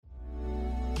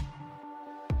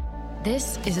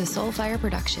This is a Soulfire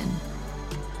production.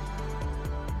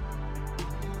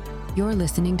 You're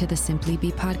listening to the Simply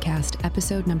Be podcast,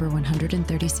 episode number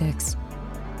 136.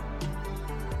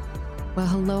 Well,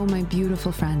 hello, my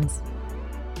beautiful friends.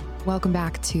 Welcome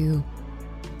back to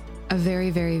a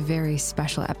very, very, very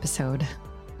special episode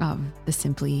of the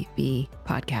Simply Be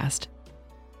podcast.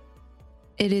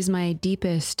 It is my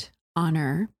deepest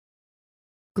honor,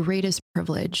 greatest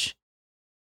privilege,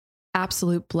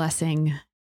 absolute blessing,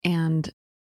 and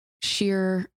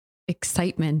sheer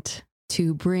excitement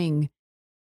to bring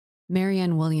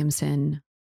Marianne Williamson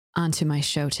onto my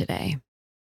show today.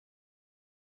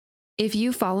 If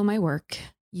you follow my work,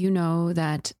 you know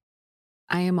that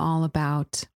I am all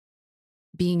about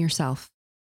being yourself,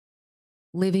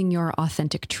 living your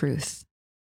authentic truth,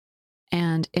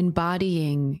 and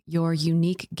embodying your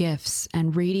unique gifts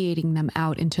and radiating them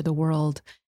out into the world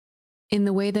in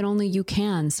the way that only you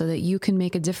can, so that you can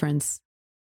make a difference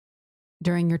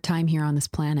during your time here on this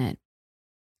planet.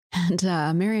 And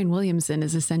Marianne Williamson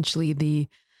is essentially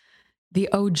the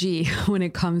OG when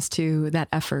it comes to that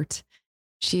effort.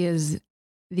 She is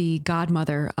the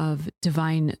godmother of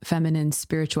divine feminine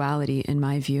spirituality, in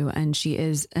my view, and she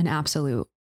is an absolute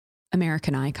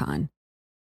American icon.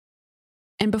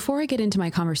 And before I get into my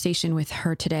conversation with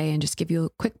her today and just give you a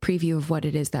quick preview of what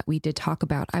it is that we did talk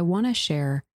about, I want to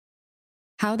share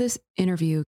how this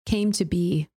interview came to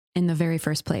be in the very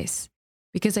first place.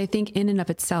 Because I think in and of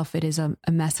itself, it is a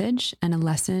message and a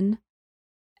lesson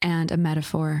and a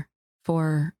metaphor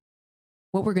for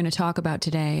what we're going to talk about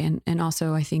today. And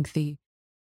also, I think the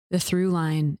through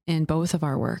line in both of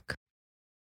our work.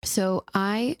 So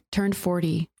I turned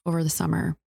 40 over the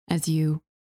summer, as you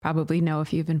probably know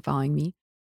if you've been following me.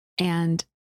 And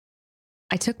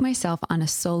I took myself on a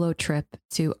solo trip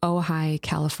to Ojai,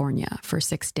 California for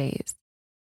 6 days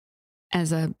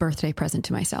as a birthday present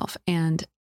to myself. And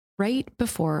right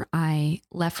before I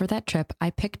left for that trip, I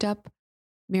picked up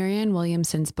Marianne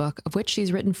Williamson's book, of which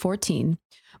she's written 14,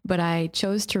 but I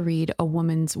chose to read A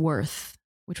Woman's Worth,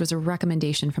 which was a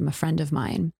recommendation from a friend of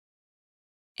mine.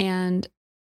 And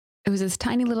it was this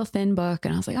tiny little thin book,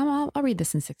 and I was like, oh, I'll read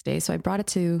this in 6 days. So I brought it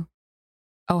to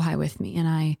Ojai with me, and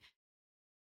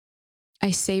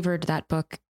I savored that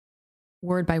book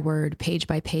word by word, page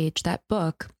by page. That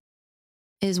book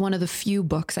is one of the few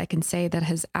books I can say that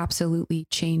has absolutely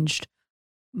changed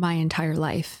my entire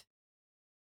life.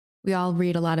 We all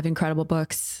read a lot of incredible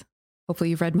books. Hopefully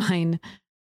you've read mine.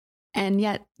 And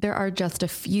yet there are just a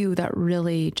few that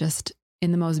really just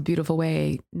in the most beautiful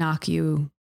way knock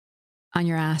you on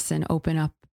your ass and open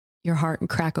up your heart and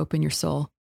crack open your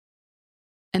soul.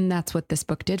 And that's what this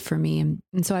book did for me.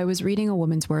 And so I was reading A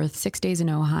Woman's Worth, 6 days in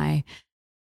Ojai,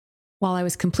 while I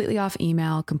was completely off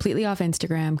email, completely off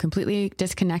Instagram, completely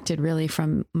disconnected really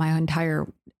from my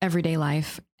entire everyday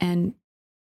life. And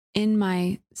in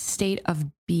my state of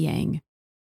being,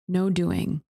 no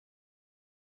doing,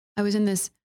 I was in this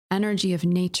energy of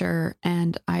nature,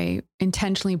 and I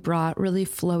intentionally brought really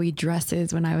flowy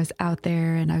dresses when I was out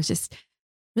there. And I was just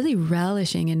really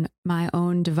relishing in my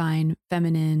own divine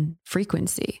feminine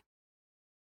frequency.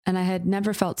 And I had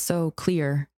never felt so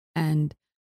clear and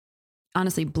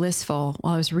honestly blissful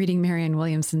while I was reading Marianne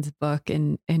Williamson's book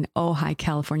in Ojai,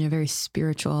 California, a very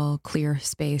spiritual, clear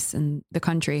space in the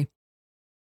country.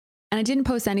 And I didn't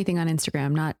post anything on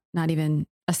Instagram, not even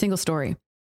a single story,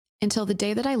 until the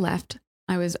day that I left.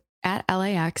 I was at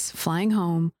LAX, flying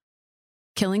home,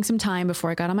 killing some time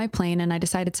before I got on my plane, and I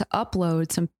decided to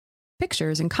upload some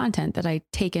pictures and content that I'd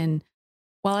taken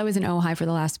while I was in Ojai for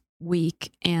the last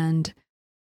week. And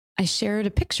I shared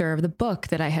a picture of the book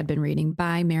that I had been reading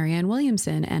by Marianne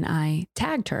Williamson, and I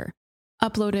tagged her,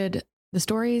 uploaded the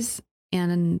stories,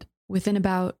 and within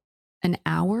about an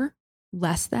hour,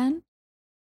 less than,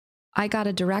 I got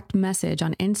a direct message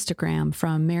on Instagram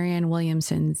from Marianne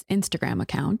Williamson's Instagram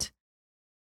account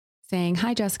saying,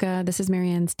 "Hi, Jessica, this is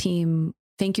Marianne's team.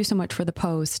 Thank you so much for the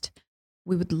post.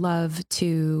 We would love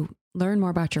to learn more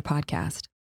about your podcast."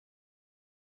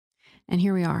 And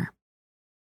here we are.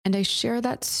 And I share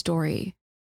that story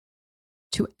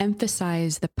to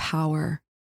emphasize the power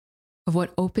of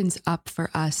what opens up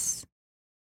for us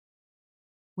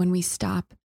when we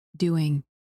stop doing,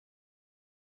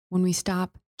 when we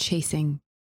stop chasing,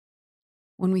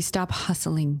 when we stop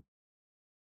hustling,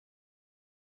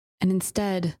 and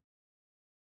instead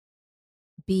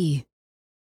be,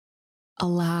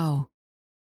 allow,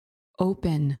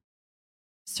 open,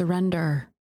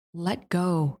 surrender, let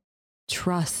go,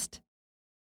 trust,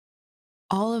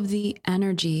 all of the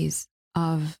energies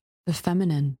of the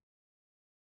feminine.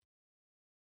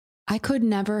 I could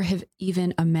never have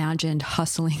even imagined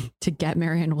hustling to get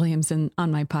Marianne Williamson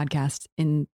on my podcast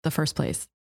in the first place.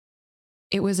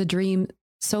 It was a dream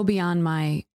so beyond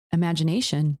my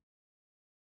imagination.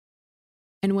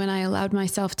 And when I allowed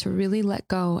myself to really let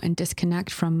go and disconnect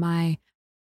from my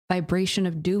vibration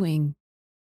of doing,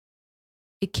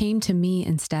 it came to me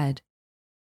instead.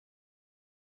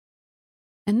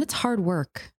 And that's hard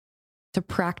work to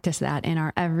practice that in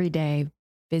our everyday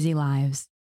busy lives.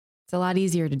 It's a lot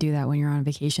easier to do that when you're on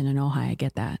vacation in Ojai. I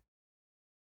get that.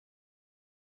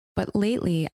 But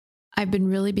lately, I've been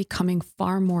really becoming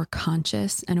far more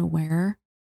conscious and aware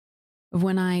of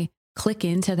when I click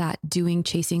into that doing,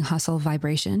 chasing, hustle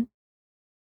vibration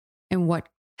and what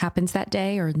happens that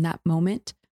day or in that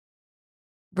moment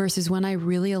versus when I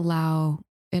really allow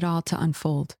it all to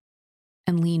unfold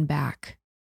and lean back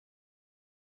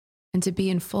and to be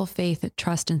in full faith,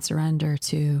 trust, and surrender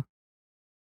to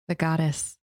the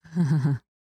goddess. It's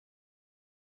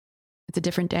a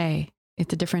different day.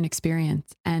 It's a different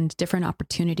experience, and different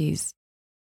opportunities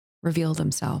reveal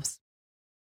themselves.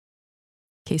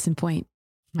 Case in point,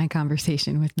 my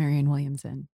conversation with Marianne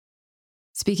Williamson.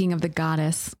 Speaking of the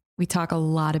goddess, we talk a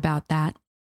lot about that.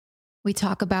 We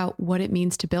talk about what it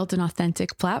means to build an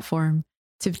authentic platform,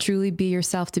 to truly be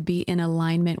yourself, to be in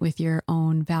alignment with your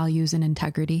own values and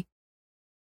integrity.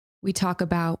 We talk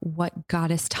about what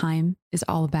goddess time is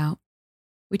all about.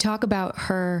 We talk about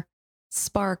her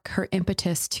spark, her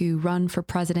impetus to run for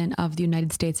president of the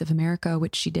United States of America,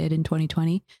 which she did in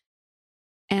 2020.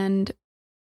 And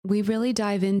we really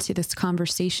dive into this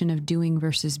conversation of doing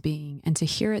versus being, and to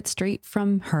hear it straight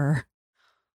from her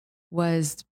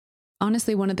was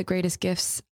honestly one of the greatest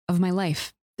gifts of my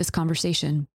life, this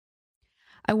conversation.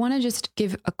 I want to just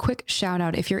give a quick shout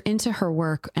out. If you're into her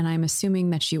work, and I'm assuming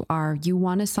that you are, you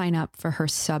want to sign up for her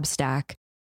Substack.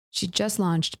 She just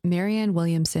launched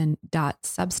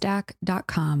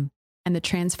mariannewilliamson.substack.com and the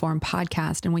Transform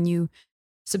podcast. And when you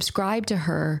subscribe to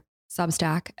her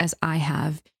Substack, as I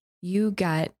have, you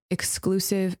get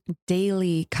exclusive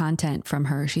daily content from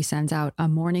her. She sends out a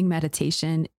morning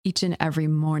meditation each and every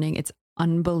morning. It's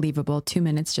unbelievable. 2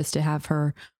 minutes just to have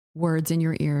her words in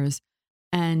your ears.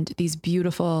 And these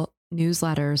beautiful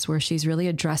newsletters where she's really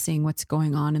addressing what's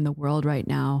going on in the world right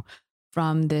now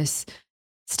from this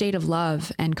state of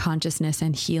love and consciousness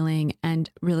and healing,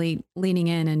 and really leaning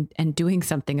in and doing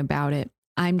something about it.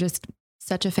 I'm just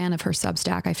such a fan of her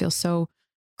Substack. I feel so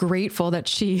grateful that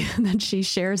she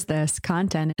shares this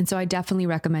content. And so I definitely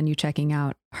recommend you checking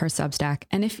out her Substack.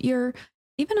 And if you're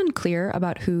even unclear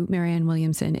about who Marianne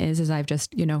Williamson is, as I've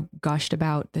just, gushed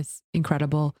about this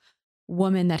incredible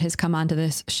woman that has come onto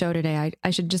this show today,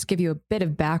 I should just give you a bit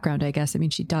of background, I guess. I mean,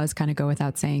 she does kind of go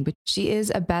without saying, but she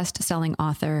is a best-selling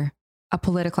author, a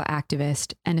political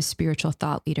activist, and a spiritual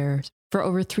thought leader. For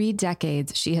over 3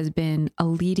 decades, she has been a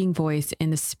leading voice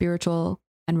in the spiritual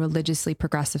and religiously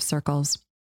progressive circles.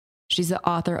 She's the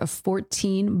author of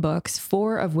 14 books,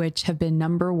 4 of which have been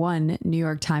 #1 New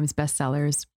York Times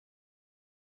bestsellers.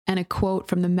 And a quote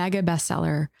from the mega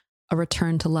bestseller, A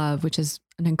Return to Love, which is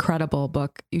an incredible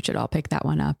book. You should all pick that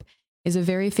one up, is a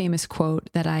very famous quote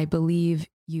that I believe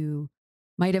you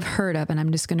might have heard of. And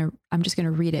I'm just going to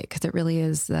read it because it really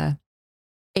is the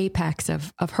apex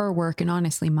of her work, and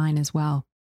honestly mine as well.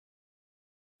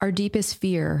 Our deepest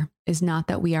fear is not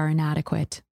that we are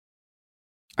inadequate.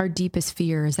 Our deepest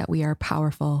fear is that we are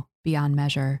powerful beyond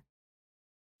measure.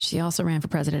 She also ran for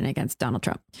president against Donald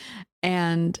Trump.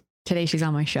 And today she's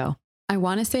on my show. I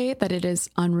want to say that it is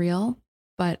unreal,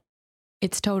 but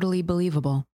it's totally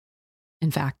believable, in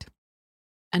fact.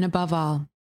 And above all,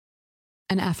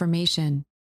 an affirmation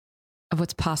of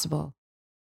what's possible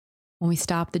when we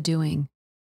stop the doing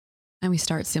and we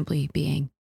start simply being.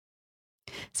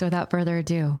 So without further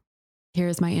ado,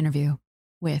 here's my interview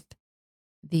with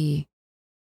the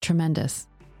tremendous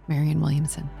Marianne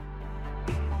Williamson.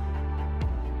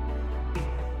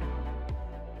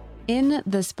 In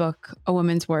this book, A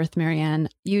Woman's Worth, Marianne,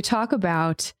 you talk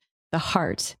about the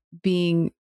heart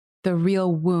being the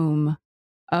real womb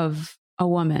of a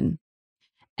woman.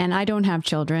 And I don't have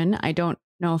children. I don't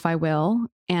know if I will.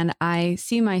 And I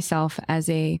see myself as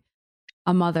a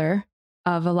mother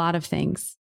of a lot of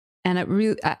things. And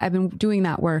I've been doing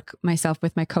that work myself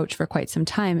with my coach for quite some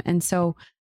time. And so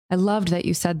I loved that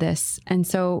you said this. And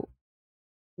so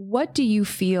what do you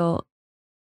feel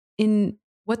in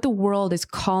what the world is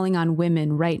calling on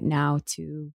women right now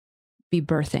to be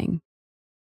birthing?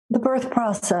 The birth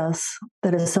process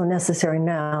that is so necessary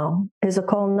now is a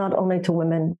call not only to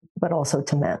women, but also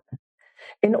to men.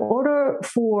 In order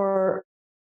for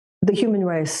the human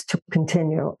race to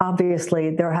continue,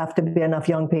 obviously there have to be enough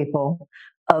young people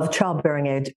of childbearing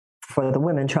age for the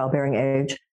women, childbearing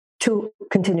age, to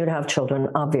continue to have children,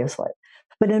 obviously.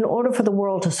 But in order for the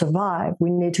world to survive,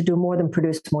 we need to do more than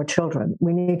produce more children.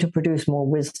 We need to produce more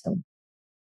wisdom.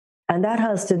 And that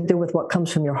has to do with what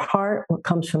comes from your heart, what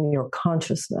comes from your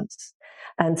consciousness.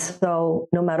 And so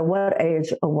no matter what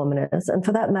age a woman is, and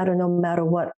for that matter, no matter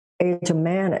what age a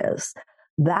man is,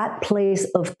 that place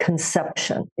of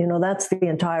conception, that's the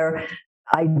entire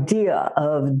idea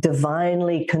of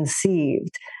divinely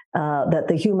conceived, that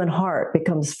the human heart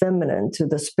becomes feminine to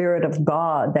the spirit of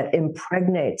God that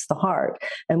impregnates the heart.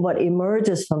 And what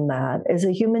emerges from that is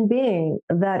a human being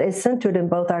that is centered in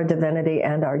both our divinity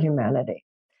and our humanity.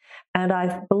 And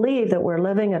I believe that we're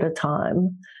living at a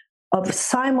time of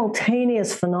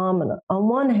simultaneous phenomena. On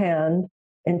one hand,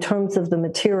 in terms of the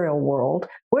material world,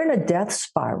 we're in a death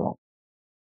spiral.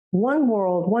 One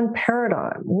world, one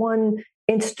paradigm, one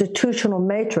institutional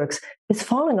matrix is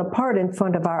falling apart in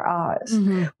front of our eyes,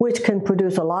 which can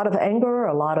produce a lot of anger,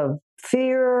 a lot of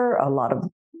fear, a lot of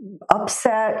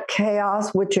upset,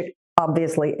 chaos, which it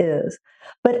obviously is.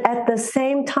 But at the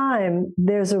same time,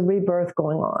 there's a rebirth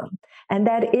going on. And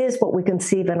that is what we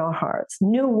conceive in our hearts.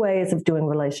 New ways of doing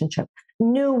relationship,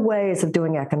 new ways of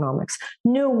doing economics,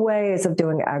 new ways of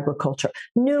doing agriculture,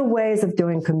 new ways of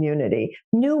doing community,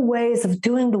 new ways of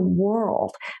doing the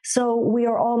world. So we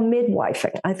are all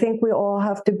midwifing. I think we all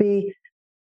have to be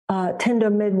tender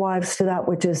midwives to that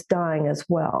which is dying as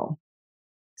well,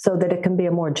 so that it can be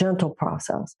a more gentle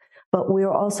process. But we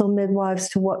are also midwives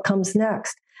to what comes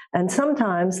next. And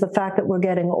sometimes the fact that we're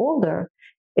getting older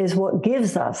is what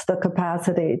gives us the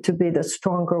capacity to be the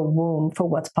stronger womb for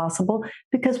what's possible,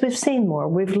 because we've seen more,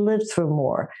 we've lived through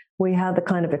more. We have the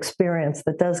kind of experience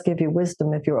that does give you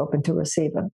wisdom if you're open to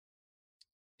receive it.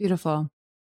 Beautiful.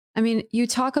 I mean, you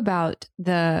talk about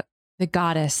the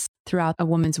goddess throughout A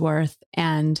Woman's Worth.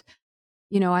 And,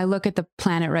 I look at the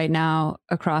planet right now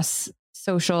across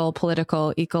social,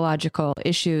 political, ecological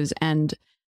issues, and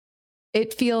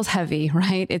it feels heavy,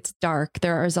 right? It's dark.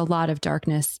 There is a lot of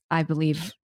darkness, I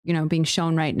believe, being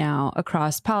shown right now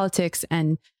across politics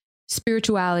and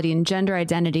spirituality and gender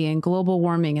identity and global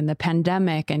warming and the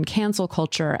pandemic and cancel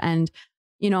culture. And,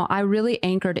 I really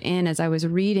anchored in as I was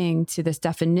reading to this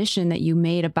definition that you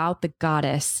made about the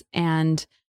goddess. And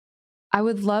I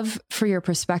would love for your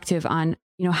perspective on,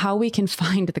 how we can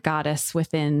find the goddess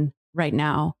within right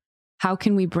now. How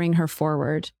can we bring her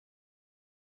forward?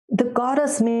 The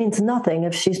goddess means nothing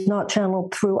if she's not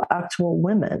channeled through actual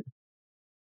women.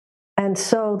 And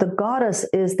so the goddess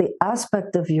is the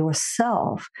aspect of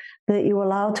yourself that you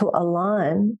allow to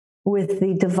align with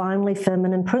the divinely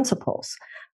feminine principles.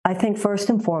 I think first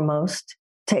and foremost,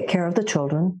 take care of the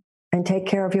children and take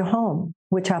care of your home,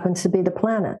 which happens to be the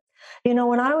planet.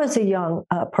 When I was a young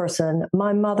person,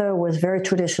 my mother was very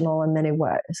traditional in many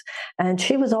ways. And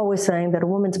she was always saying that a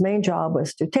woman's main job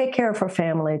was to take care of her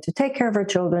family, to take care of her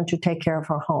children, to take care of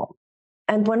her home.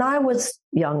 And when I was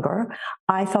younger,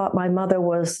 I thought my mother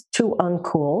was too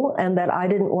uncool and that I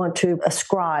didn't want to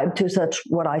ascribe to such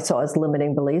what I saw as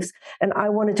limiting beliefs. And I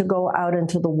wanted to go out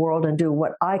into the world and do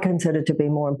what I considered to be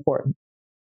more important.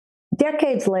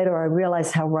 Decades later, I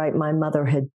realized how right my mother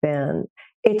had been.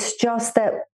 It's just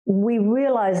that we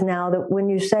realize now that when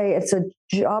you say it's a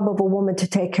job of a woman to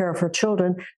take care of her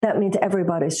children, that means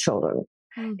everybody's children.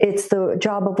 It's the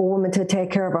job of a woman to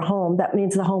take care of her home. That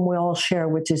means the home we all share,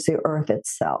 which is the earth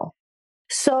itself.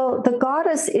 So the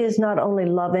goddess is not only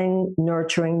loving,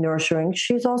 nurturing, nurturing,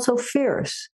 she's also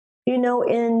fierce.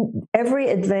 In every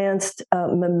advanced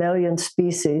mammalian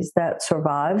species that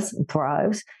survives and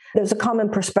thrives, there's a common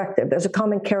perspective, there's a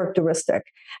common characteristic,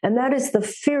 and that is the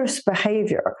fierce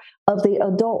behavior of the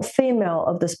adult female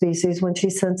of the species when she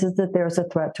senses that there's a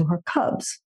threat to her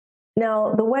cubs.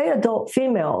 Now, the way adult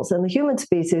females in the human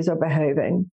species are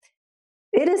behaving,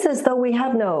 it is as though we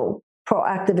have no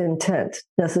proactive intent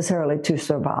necessarily to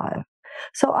survive.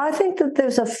 So I think that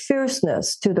there's a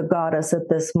fierceness to the goddess at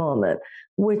this moment,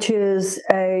 which is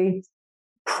a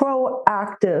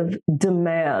proactive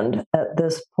demand at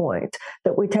this point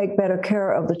that we take better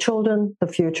care of the children, the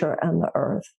future, and the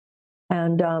earth.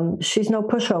 And she's no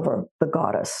pushover, the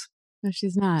goddess. No,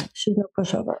 she's not. She's no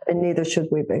pushover, and neither should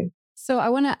we be. So I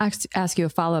want to ask you a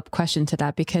follow-up question to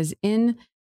that, because in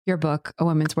your book, A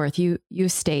Woman's Worth, you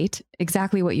state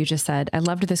exactly what you just said. I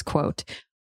loved this quote.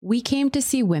 "We came to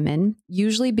see women,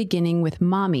 usually beginning with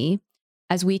mommy,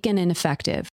 as weak and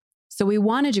ineffective. So we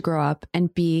wanted to grow up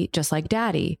and be just like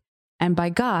daddy. And by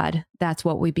God, that's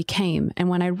what we became." And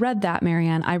when I read that,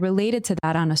 Marianne, I related to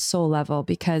that on a soul level,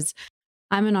 because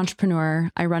I'm an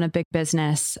entrepreneur. I run a big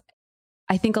business.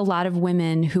 I think a lot of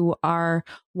women who are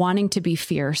wanting to be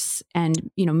fierce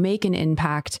and, make an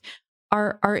impact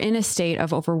are in a state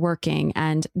of overworking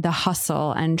and the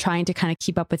hustle and trying to kind of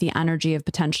keep up with the energy of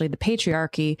potentially the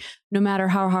patriarchy, no matter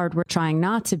how hard we're trying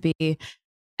not to be.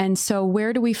 And so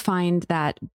where do we find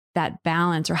that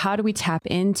balance, or how do we tap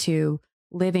into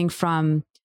living from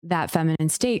that feminine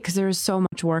state? Because there's so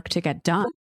much work to get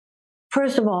done.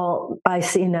 First of all, I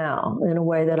see now in a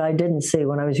way that I didn't see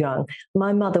when I was young.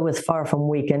 My mother was far from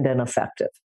weak and ineffective.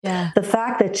 Yeah. The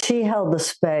fact that she held the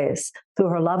space through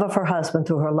her love of her husband,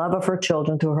 through her love of her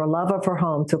children, through her love of her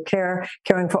home, through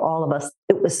caring for all of us,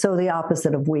 it was so the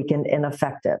opposite of weak and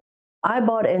ineffective. I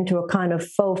bought into a kind of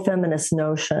faux feminist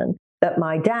notion that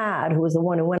my dad, who was the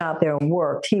one who went out there and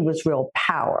worked, he was real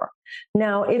power.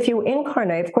 Now, if you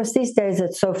incarnate, of course, these days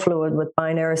it's so fluid with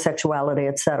binary sexuality,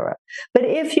 et cetera. But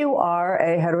if you are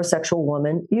a heterosexual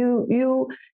woman, you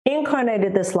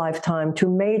incarnated this lifetime to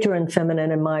major in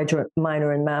feminine and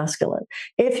minor in masculine.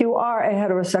 If you are a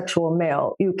heterosexual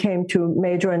male, you came to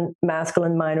major in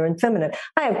masculine, minor in feminine.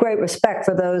 I have great respect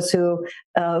for those who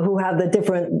have the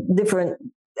different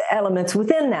elements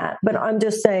within that. But I'm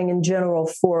just saying in general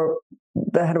for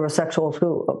the heterosexuals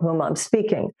whom I'm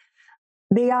speaking.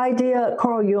 The idea,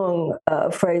 Carl Jung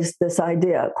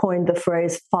coined the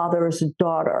phrase father's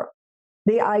daughter.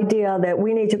 The idea that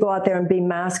we need to go out there and be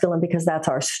masculine because that's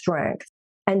our strength.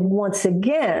 And once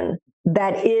again,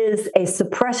 that is a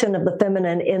suppression of the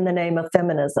feminine in the name of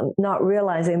feminism, not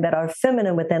realizing that our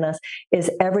feminine within us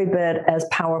is every bit as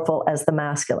powerful as the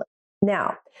masculine.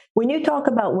 Now, when you talk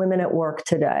about women at work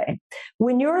today,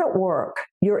 when you're at work,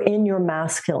 you're in your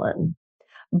masculine.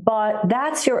 But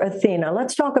that's your Athena.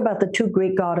 Let's talk about the two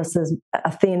Greek goddesses,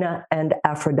 Athena and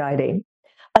Aphrodite.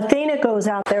 Athena goes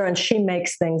out there and she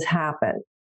makes things happen.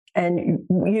 And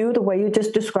you, the way you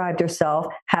just described yourself,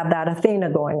 have that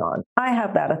Athena going on. I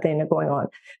have that Athena going on.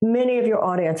 Many of your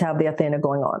audience have the Athena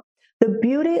going on. The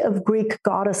beauty of Greek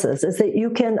goddesses is that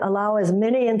you can allow as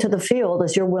many into the field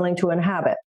as you're willing to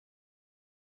inhabit.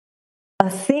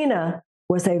 Athena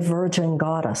was a virgin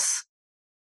goddess.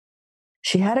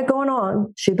 She had it going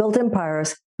on. She built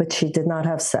empires, but she did not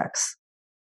have sex.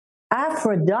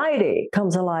 Aphrodite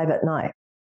comes alive at night.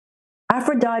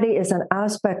 Aphrodite is an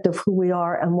aspect of who we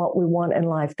are and what we want in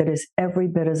life that is every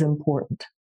bit as important.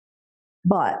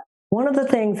 But one of the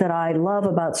things that I love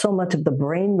about so much of the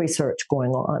brain research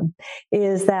going on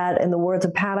is that, in the words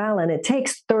of Pat Allen, it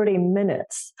takes 30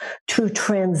 minutes to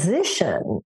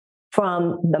transition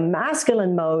from the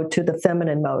masculine mode to the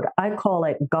feminine mode. I call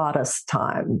it goddess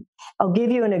time. I'll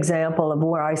give you an example of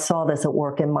where I saw this at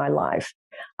work in my life.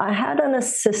 I had an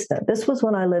assistant. This was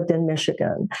when I lived in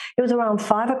Michigan. It was around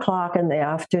 5:00 in the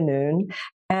afternoon.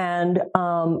 And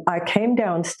I came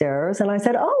downstairs and I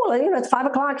said, oh, well, it's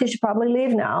 5:00. You should probably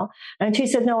leave now. And she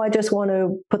said, no, I just want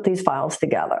to put these files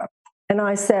together. And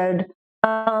I said,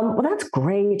 well, that's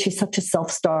great. She's such a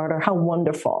self-starter. How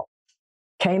wonderful.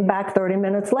 Came back 30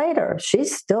 minutes later.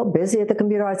 She's still busy at the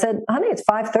computer. I said, honey, it's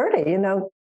 5:30,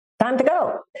 time to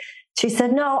go. She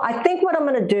said, no, I think what I'm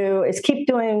going to do is keep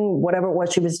doing whatever it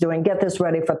was she was doing, get this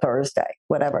ready for Thursday,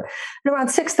 whatever. And around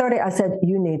 6:30, I said,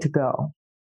 you need to go.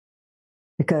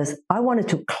 Because I wanted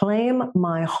to claim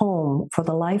my home for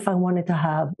the life I wanted to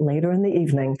have later in the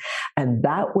evening. And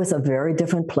that was a very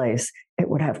different place. It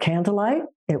would have candlelight.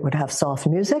 It would have soft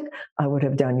music. I would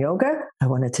have done yoga. I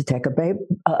wanted to take a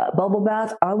bubble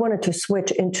bath. I wanted to switch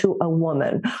into a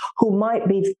woman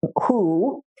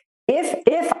who,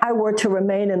 if I were to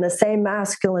remain in the same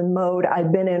masculine mode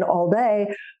I've been in all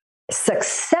day,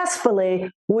 successfully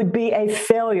would be a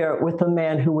failure with the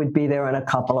man who would be there in a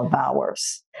couple of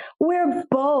hours. We're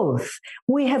both.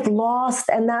 We have lost,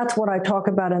 and that's what I talk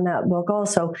about in that book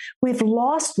also, we've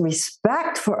lost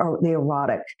respect for the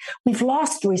erotic. We've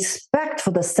lost respect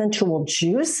for the sensual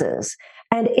juices,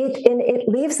 and it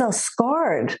leaves us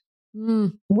scarred.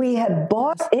 Mm. We have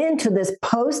bought into this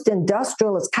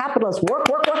post-industrialist capitalist work.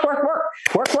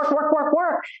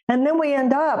 And then we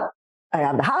end up, I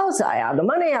have the house, I have the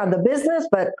money, I have the business,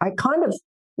 but I kind of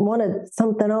wanted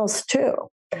something else too.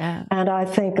 Yeah. And I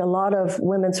think a lot of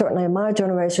women, certainly in my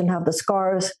generation, have the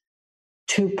scars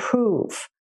to prove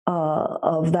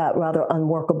of that rather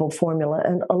unworkable formula.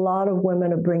 And a lot of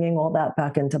women are bringing all that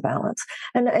back into balance.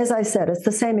 And as I said, it's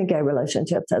the same in gay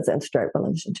relationships as in straight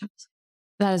relationships.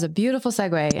 That is a beautiful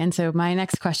segue. And so my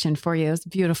next question for you is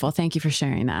beautiful. Thank you for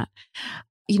sharing that.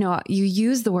 You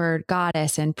use the word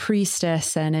goddess and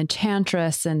priestess and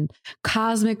enchantress and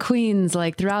cosmic queens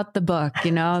like throughout the book.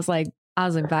 I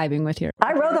was vibing with you.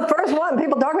 I wrote the first one.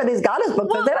 People talk about these goddess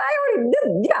books, but then I already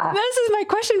did. Yeah. This is my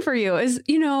question for you is,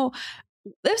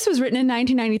 this was written in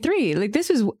 1993. Like this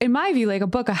was, in my view, like a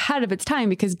book ahead of its time,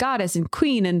 because goddess and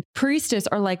queen and priestess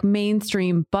are like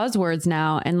mainstream buzzwords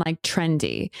now and like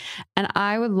trendy. And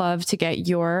I would love to get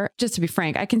just to be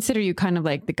frank, I consider you kind of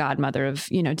like the godmother of,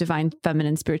 divine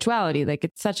feminine spirituality. Like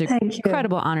it's such an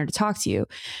incredible honor to talk to you.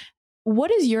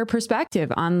 What is your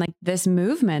perspective on like this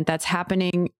movement that's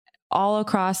happening all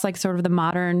across like sort of the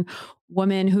modern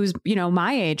woman who's,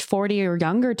 my age, 40 or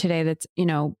younger today, that's,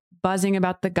 buzzing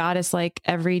about the goddess like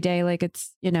every day, like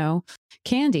it's,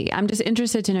 candy. I'm just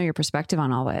interested to know your perspective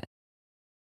on all of it.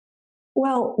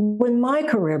 Well, when my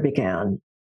career began,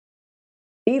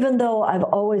 even though I've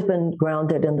always been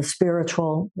grounded in the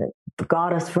spiritual, the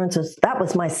goddess, for instance, that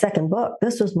was my second book.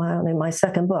 This was only my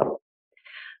second book.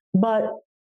 But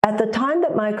at the time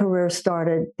that my career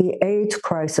started, the AIDS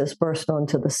crisis burst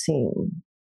onto the scene.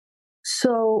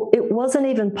 So it wasn't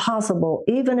even possible,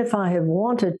 even if I had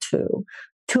wanted to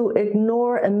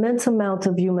ignore immense amounts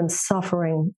of human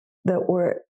suffering that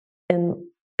were in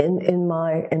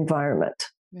my environment.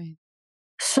 Right.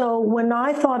 So when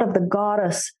I thought of the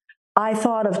goddess, I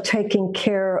thought of taking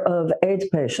care of AIDS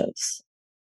patients.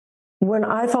 When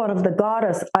I thought of the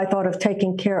goddess, I thought of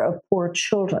taking care of poor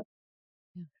children.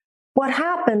 Yeah. What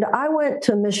happened, I went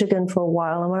to Michigan for a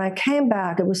while, and when I came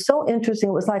back, it was so interesting.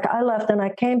 It was like I left and I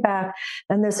came back,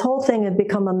 and this whole thing had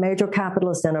become a major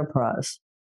capitalist enterprise.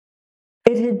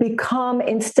 It had become,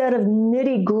 instead of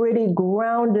nitty-gritty,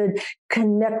 grounded,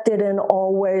 connected in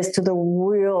all ways to the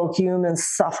real human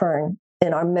suffering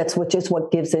in our midst, which is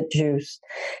what gives it juice,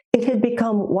 it had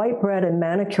become white bread and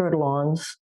manicured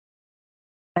lawns,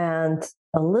 and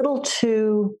a little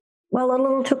too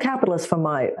capitalist for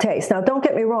my taste. Now, don't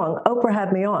get me wrong, Oprah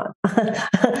had me on.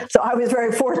 So I was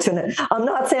very fortunate. I'm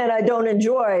not saying I don't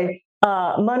enjoy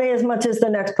money as much as the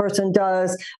next person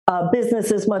does,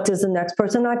 business as much as the next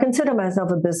person. I consider myself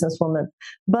a businesswoman.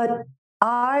 But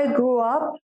I grew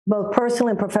up, both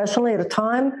personally and professionally, at a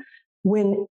time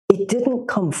when it didn't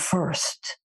come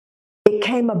first. It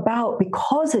came about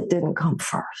because it didn't come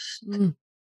first. Mm.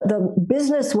 The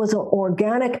business was an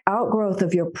organic outgrowth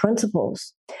of your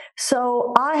principles.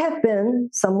 So I have been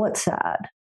somewhat sad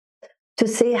to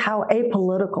see how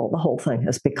apolitical the whole thing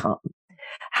has become.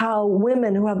 How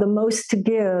women who have the most to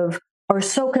give are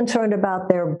so concerned about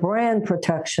their brand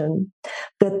protection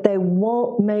that they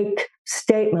won't make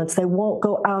statements. They won't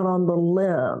go out on the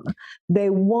limb. They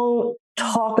won't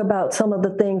talk about some of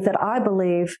the things that I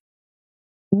believe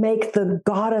make the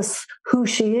goddess who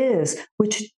she is,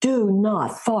 which do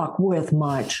not fuck with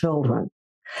my children.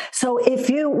 So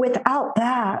without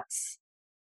that,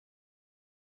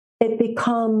 it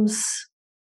becomes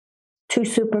too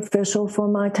superficial for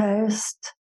my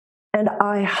taste. And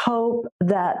I hope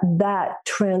that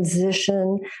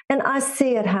transition, and I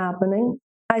see it happening.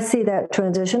 I see that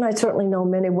transition. I certainly know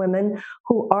many women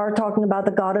who are talking about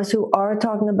the goddess, who are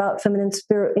talking about feminine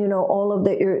spirit, all of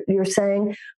that you're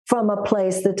saying, from a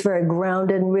place that's very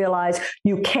grounded, and realize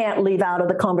you can't leave out of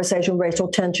the conversation racial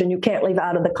tension. You can't leave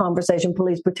out of the conversation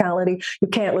police brutality. You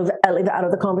can't leave out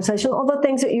of the conversation all the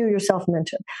things that you yourself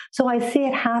mentioned. So I see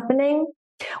it happening.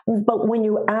 But when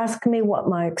you ask me what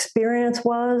my experience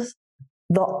was,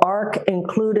 the arc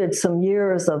included some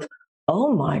years of,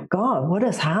 oh my God, what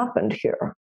has happened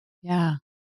here? Yeah.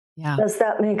 Yeah. Does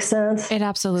that make sense? It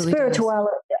absolutely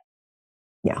Spirituality. does.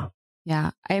 Yeah.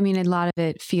 Yeah. I mean, a lot of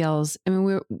it feels,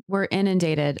 we're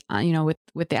inundated,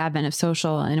 with the advent of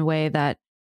social in a way that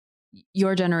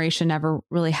your generation never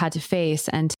really had to face.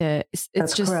 And it's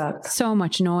just correct. So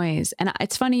much noise. And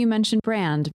it's funny you mentioned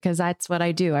brand, because that's what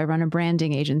I do. I run a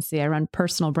branding agency. I run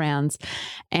personal brands,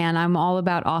 and I'm all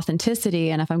about authenticity.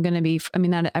 And if I'm going to be,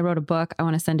 I wrote a book. I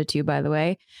want to send it to you, by the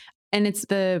way. And it's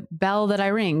the bell that I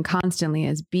ring constantly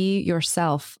is be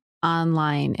yourself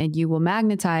online, and you will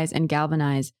magnetize and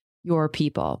galvanize your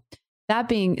people. That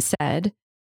being said,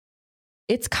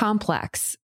 it's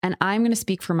complex. And I'm going to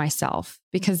speak for myself,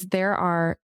 because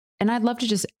and I'd love to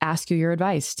just ask you your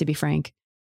advice, to be frank.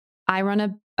 I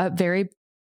run a very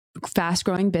fast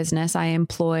growing business. I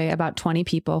employ about 20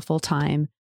 people full time.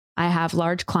 I have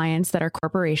large clients that are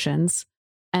corporations,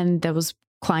 and those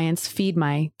clients feed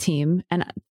my team.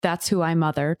 And that's who I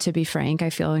mother, to be frank. I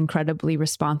feel incredibly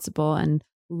responsible and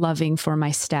loving for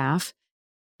my staff.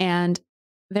 And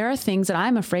there are things that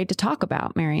I'm afraid to talk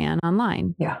about, Marianne,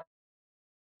 online. Yeah.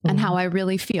 And how I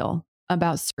really feel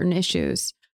about certain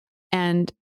issues.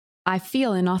 And I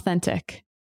feel inauthentic,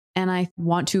 and I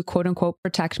want to, quote unquote,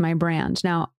 protect my brand.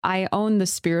 Now, I own the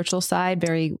spiritual side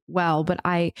very well, but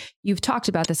you've talked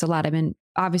about this a lot. I've been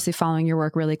obviously following your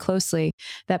work really closely,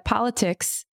 that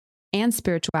politics and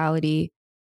spirituality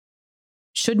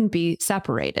shouldn't be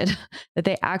separated, that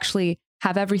they actually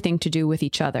have everything to do with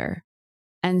each other.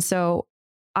 And so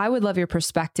I would love your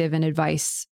perspective and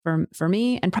advice for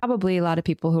me and probably a lot of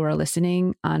people who are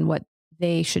listening on what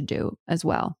they should do as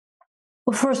well.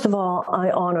 Well, first of all,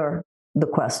 I honor the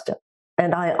question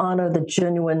and I honor the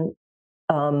genuine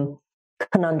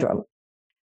conundrum.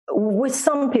 With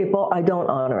some people, I don't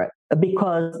honor it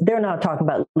because they're not talking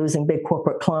about losing big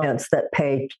corporate clients that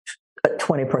pay a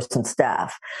 20-person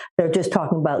staff. They're just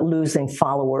talking about losing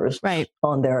followers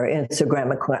on their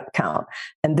Instagram account.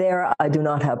 And there, I do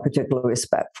not have particular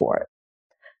respect for it.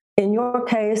 In your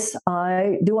case,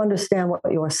 I do understand what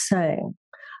you're saying,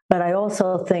 but I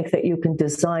also think that you can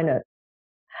design it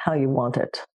how you want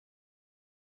it.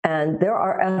 And there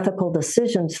are ethical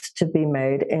decisions to be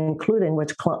made, including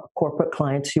which corporate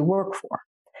clients you work for.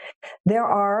 There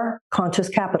are conscious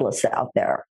capitalists out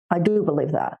there. I do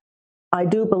believe that. I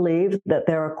do believe that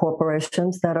there are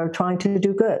corporations that are trying to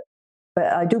do good.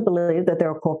 But I do believe that there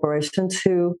are corporations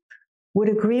who would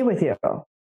agree with you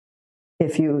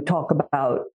if you talk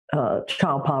about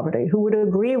child poverty, who would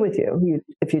agree with you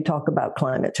if you talk about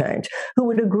climate change, who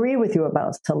would agree with you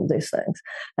about some of these things.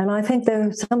 And I think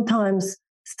there's sometimes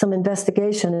some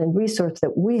investigation and research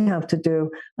that we have to do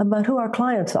about who our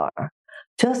clients are.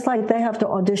 Just like they have to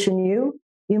audition you,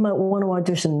 you might want to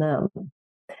audition them.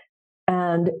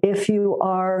 And if you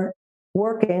are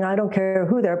working, I don't care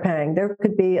who they're paying. There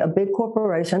could be a big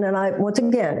corporation. And once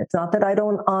again, it's not that I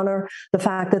don't honor the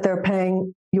fact that they're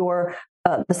paying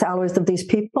the salaries of these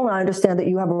people. I understand that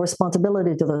you have a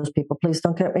responsibility to those people. Please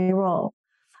don't get me wrong.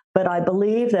 But I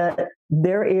believe that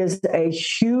there is a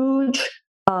huge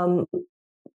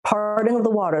parting of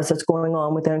the waters that's going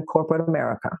on within corporate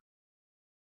America.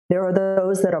 There are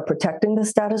those that are protecting the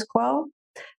status quo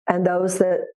and those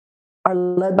that are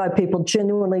led by people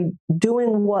genuinely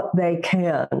doing what they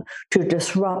can to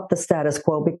disrupt the status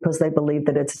quo because they believe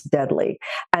that it's deadly,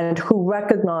 and who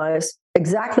recognize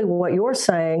exactly what you're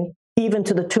saying, even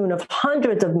to the tune of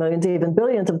hundreds of millions, even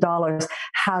billions of dollars.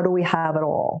 How do we have it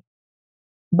all?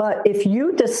 But if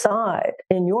you decide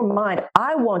in your mind,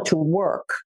 I want to work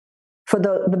for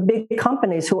the big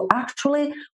companies who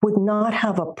actually would not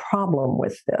have a problem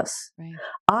with this,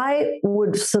 I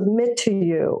would submit to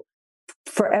you,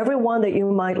 for every one that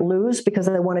you might lose because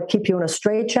they want to keep you in a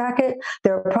straitjacket,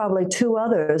 there are probably two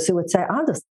others who would say, I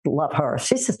just love her.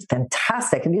 She's just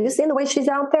fantastic. Have you seen the way she's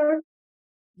out there?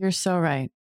 You're so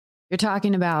right. You're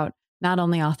talking about not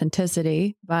only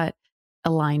authenticity, but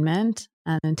alignment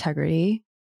and integrity.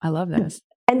 I love this.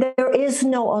 And there is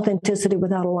no authenticity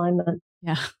without alignment.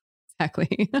 Yeah,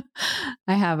 exactly.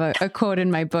 I have a quote in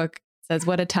my book that says,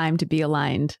 "What a time to be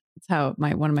aligned." It's how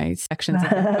one of my sections.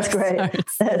 That's great.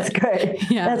 Starts. That's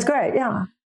great. Yeah. That's great. Yeah.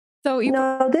 So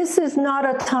this is not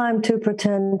a time to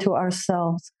pretend to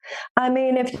ourselves. I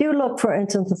mean, if you look, for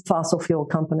instance, at fossil fuel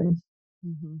companies,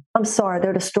 I'm sorry,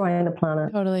 they're destroying the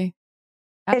planet. Totally.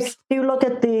 If you look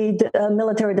at the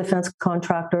military defense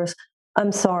contractors,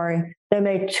 I'm sorry, they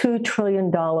made $2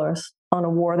 trillion on a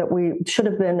war that we should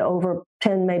have been over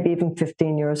 10, maybe even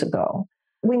 15 years ago.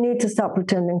 We need to stop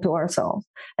pretending to ourselves.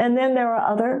 And then there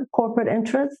are other corporate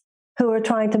interests who are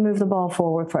trying to move the ball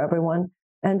forward for everyone.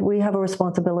 And we have a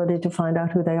responsibility to find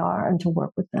out who they are and to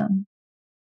work with them.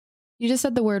 You just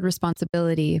said the word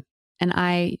responsibility. And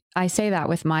I say that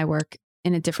with my work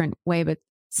in a different way, but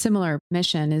similar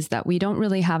mission is that we don't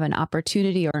really have an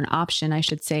opportunity or an option, I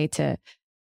should say, to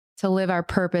live our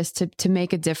purpose, to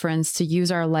make a difference, to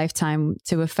use our lifetime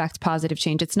to affect positive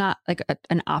change. It's not like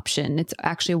an option. It's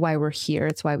actually why we're here.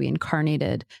 It's why we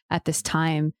incarnated at this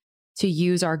time, to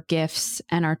use our gifts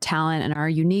and our talent and our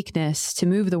uniqueness to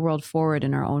move the world forward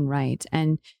in our own right.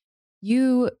 And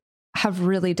you have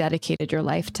really dedicated your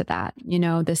life to that,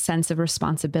 this sense of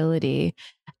responsibility.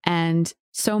 And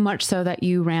so much so that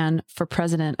you ran for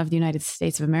president of the United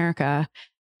States of America.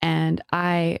 And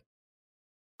I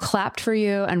clapped for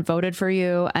you and voted for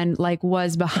you and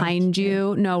was behind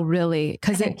you. No, really.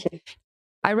 Because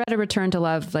I read A Return to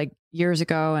Love years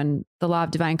ago, and The Law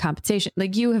of Divine Compensation.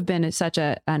 You have been such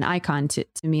an icon to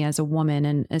me as a woman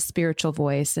and a spiritual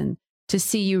voice. And to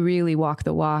see you really walk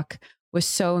the walk was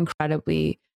so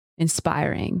incredibly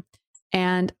inspiring.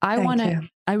 And I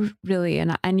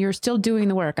and you're still doing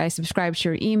the work. I subscribe to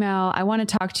your email. I want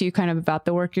to talk to you kind of about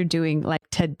the work you're doing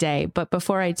today. But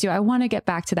before I do, I want to get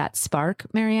back to that spark,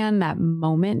 Marianne, that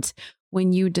moment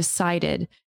when you decided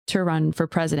to run for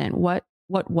president. What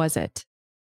was it?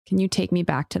 Can you take me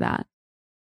back to that?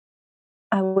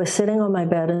 I was sitting on my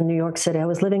bed in New York City. I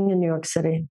was living in New York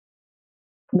City,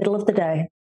 middle of the day,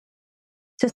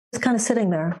 just kind of sitting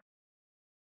there.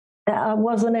 I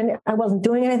wasn't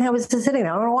doing anything. I was just sitting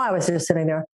there. I don't know why I was just sitting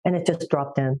there. And it just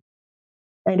dropped in.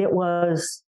 And it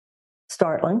was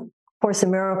startling. Course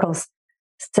in Miracles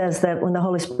says that when the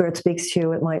Holy Spirit speaks to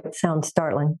you, it might sound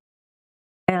startling.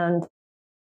 And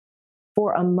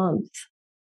for a month,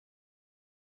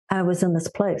 I was in this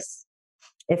place.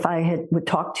 If I would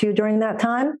talk to you during that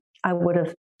time, I would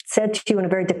have said to you in a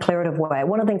very declarative way.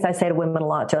 One of the things I say to women a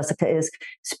lot, Jessica, is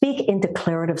speak in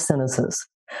declarative sentences.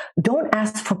 Don't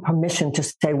ask for permission to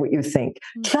say what you think.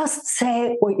 Just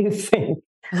say what you think.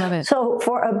 I love it. So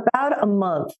for about a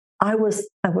month, I would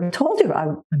have told you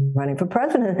I'm running for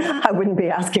president. I wouldn't be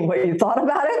asking what you thought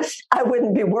about it. I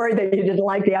wouldn't be worried that you didn't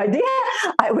like the idea.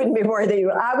 I wouldn't be worried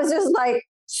that I was just like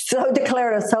so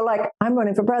declarative. So like, I'm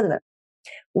running for president.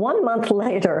 1 month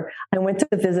later, I went to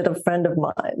visit a friend of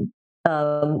mine,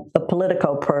 a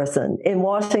Politico person in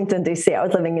Washington, D.C. I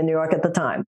was living in New York at the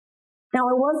time. Now,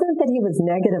 it wasn't that he was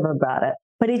negative about it,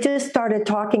 but he just started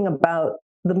talking about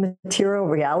the material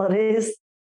realities.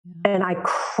 And I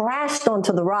crashed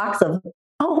onto the rocks of,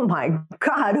 oh my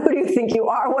God, who do you think you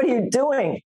are? What are you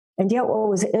doing? And yet what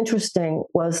was interesting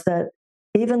was that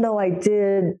even though I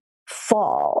did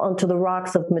fall onto the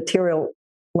rocks of material,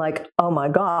 like, oh my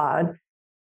God,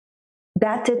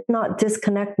 that did not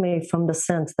disconnect me from the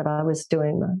sense that I was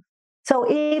doing that.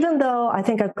 So even though I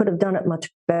think I could have done it much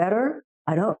better,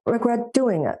 I don't regret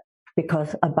doing it,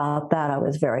 because about that I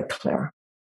was very clear.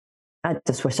 I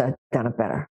just wish I'd done it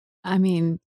better. I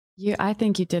mean, I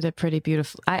think you did it pretty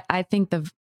beautiful. I think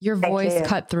your voice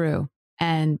cut through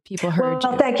and people heard you.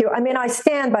 Well, thank you. I mean, I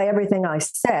stand by everything I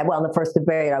said. Well, in the first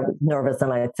debate, I was nervous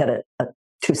and I said it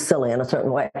too silly in a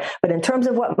certain way. But in terms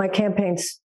of what my campaign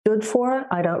stood for,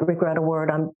 I don't regret a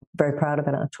word. I'm very proud of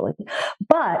it, actually.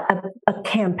 But a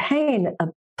campaign, a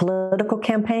political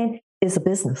campaign, is a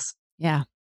business. Yeah.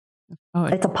 Oh,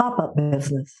 it's a pop-up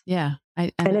business. Yeah.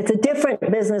 And it's a different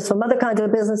business from other kinds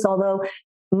of business, although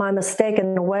my mistake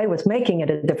in a way was making it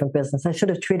a different business. I should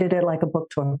have treated it like a book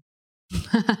tour.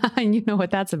 And you know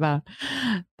what that's about.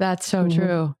 That's so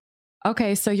true.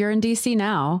 Okay. So you're in DC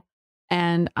now,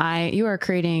 and you are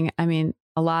creating, I mean,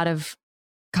 a lot of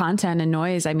content and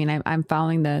noise. I mean, I'm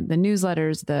following the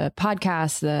newsletters, the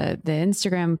podcasts, the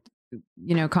Instagram,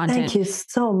 content. Thank you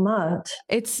so much.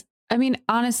 I mean,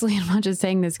 honestly, I'm not just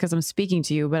saying this because I'm speaking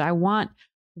to you, but I want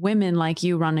women like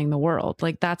you running the world.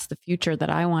 Like, that's the future that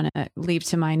I want to leave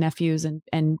to my nephews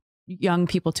and young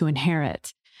people to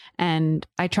inherit. And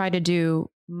I try to do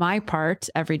my part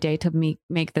every day to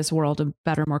make this world a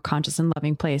better, more conscious and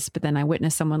loving place. But then I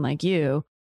witness someone like you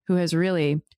who has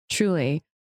really, truly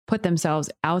put themselves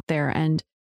out there and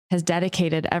has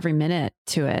dedicated every minute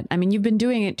to it. I mean, you've been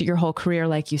doing it your whole career,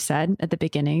 like you said at the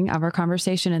beginning of our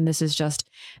conversation, and this is just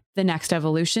the next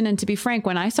evolution. And to be frank,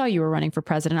 when I saw you were running for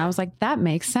president, I was like, that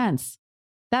makes sense.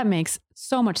 That makes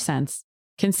so much sense,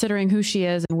 considering who she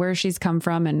is and where she's come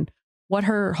from and what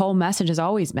her whole message has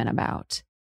always been about.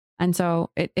 And so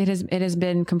it has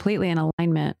been completely in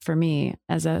alignment for me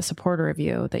as a supporter of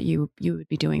you that you would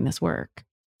be doing this work.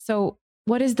 So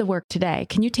what is the work today?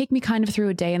 Can you take me kind of through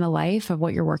a day in the life of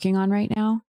what you're working on right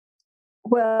now?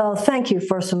 Well, thank you,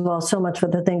 first of all, so much for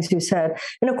the things you said.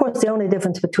 And of course, the only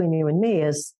difference between you and me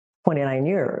is 29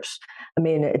 years. I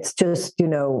mean, it's just,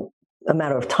 a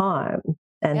matter of time.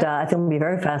 And I think it'll be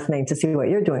very fascinating to see what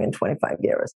you're doing in 25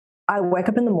 years. I wake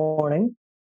up in the morning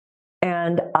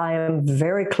and I am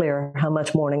very clear how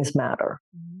much mornings matter.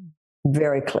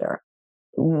 Very clear.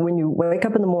 When you wake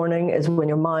up in the morning is when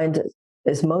your mind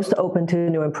is most open to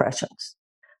new impressions.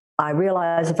 I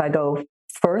realize if I go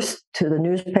first to the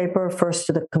newspaper, first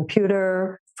to the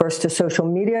computer, first to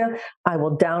social media, I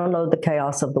will download the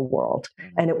chaos of the world.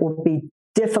 And it will be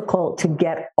difficult to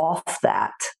get off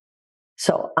that.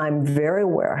 So I'm very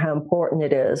aware how important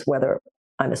it is, whether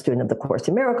I'm a student of the Course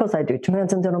in Miracles, I do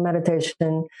transcendental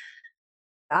meditation.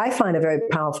 I find it very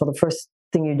powerful. The first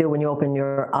thing you do when you open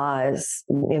your eyes,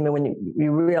 when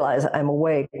you realize I'm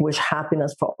awake, wish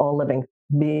happiness for all living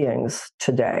beings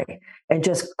today, and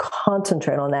just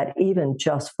concentrate on that, even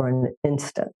just for an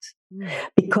instant.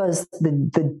 Because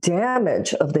the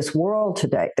damage of this world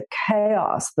today, the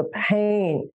chaos, the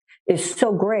pain is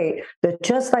so great that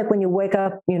just like when you wake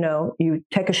up, you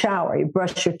take a shower, you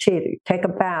brush your teeth, you take a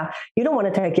bath, you don't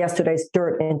want to take yesterday's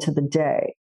dirt into the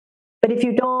day. But if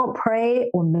you don't pray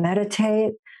or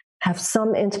meditate, have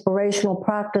some inspirational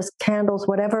practice, candles,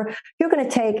 whatever, you're going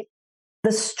to take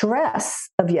the stress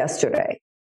of yesterday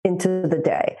into the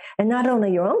day. And not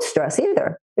only your own stress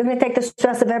either. You're going to take the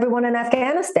stress of everyone in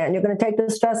Afghanistan. You're going to take the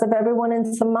stress of everyone in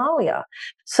Somalia.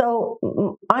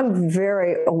 So I'm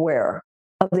very aware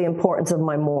of the importance of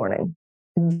my morning.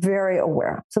 Very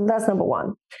aware. So that's number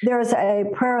one. There's a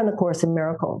prayer in the Course in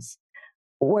Miracles,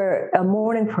 where a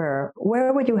morning prayer,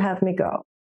 where would you have me go?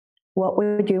 What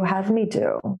would you have me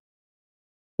do?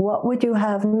 what would you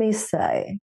have me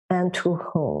say, and to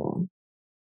whom?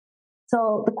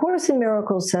 So the Course in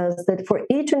Miracles says that for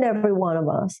each and every one of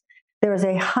us, there is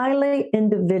a highly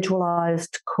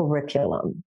individualized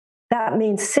curriculum. That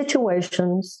means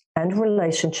situations and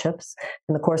relationships.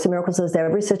 And the Course in Miracles says that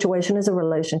every situation is a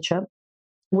relationship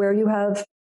where you have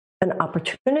an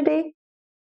opportunity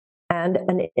and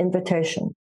an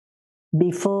invitation.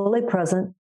 Be fully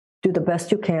present, do the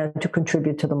best you can to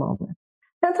contribute to the moment.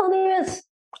 That's all there is.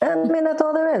 I mean, that's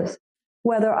all there is.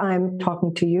 Whether I'm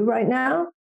talking to you right now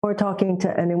or talking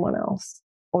to anyone else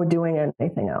or doing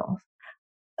anything else.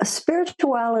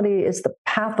 Spirituality is the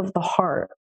path of the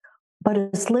heart, but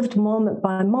it's lived moment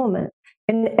by moment.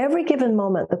 In every given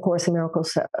moment, the Course in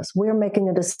Miracles says, we're making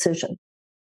a decision.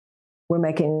 We're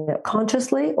making it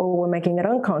consciously or we're making it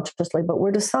unconsciously, but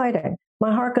we're deciding,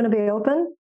 my heart going to be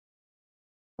open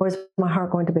or is my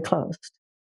heart going to be closed?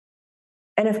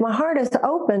 And if my heart is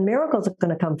open, miracles are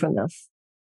going to come from this.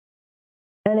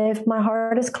 And if my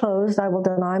heart is closed, I will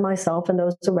deny myself and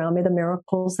those around me the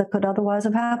miracles that could otherwise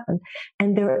have happened.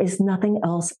 And there is nothing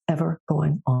else ever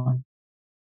going on.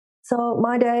 So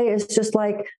my day is just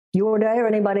like your day or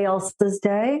anybody else's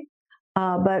day.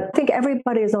 But I think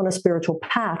everybody is on a spiritual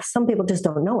path. Some people just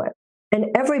don't know it. And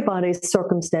everybody's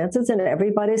circumstances and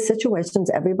everybody's situations,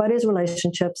 everybody's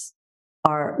relationships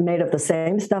are made of the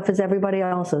same stuff as everybody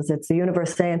else's. It's the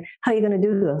universe saying, how are you going to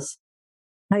do this?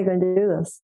 How are you going to do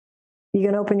this? You're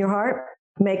going to open your heart,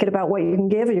 make it about what you can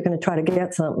give, or you're going to try to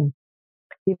get something.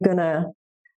 You're going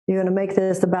to make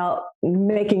this about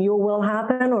making your will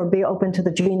happen, or be open to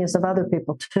the genius of other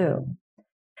people too.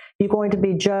 You're going to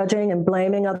be judging and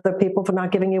blaming other people for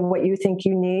not giving you what you think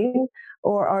you need,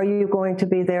 or are you going to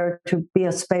be there to be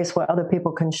a space where other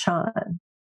people can shine?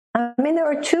 I mean, there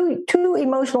are two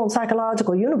emotional and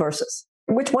psychological universes.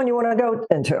 Which one you want to go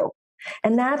into?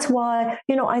 And that's why,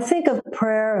 I think of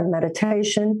prayer and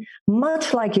meditation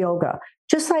much like yoga,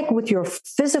 just like with your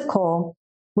physical,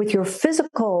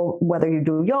 whether you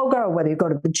do yoga or whether you go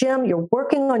to the gym, you're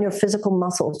working on your physical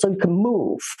muscles so you can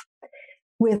move.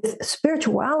 With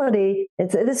spirituality,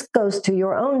 this goes to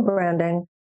your own branding.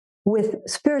 With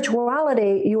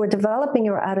spirituality, you are developing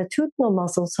your attitudinal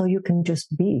muscles so you can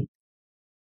just be.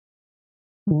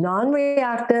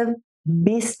 Non-reactive,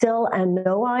 be still and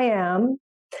know I am.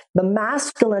 The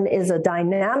masculine is a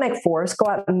dynamic force. Go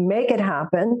out and make it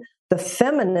happen. The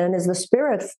feminine is the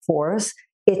spirit force.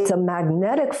 It's a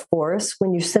magnetic force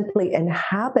when you simply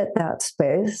inhabit that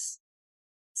space.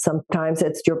 Sometimes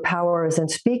it's your power is in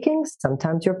speaking.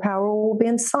 Sometimes your power will be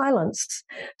in silence.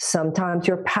 Sometimes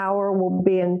your power will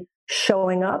be in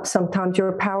showing up. Sometimes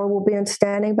your power will be in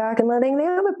standing back and letting the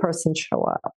other person show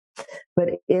up. But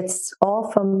it's all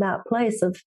from that place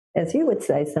of, as you would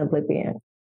say, simply being.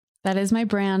 That is my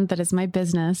brand. That is my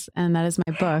business. And that is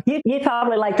my book. You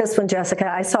probably like this one,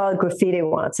 Jessica. I saw a graffiti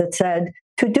once. It said,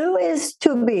 to do is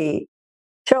to be.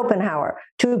 Schopenhauer.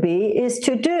 To be is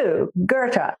to do.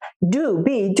 Goethe. Do,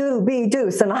 be,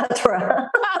 Sinatra.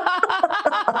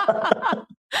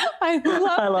 I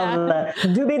love that.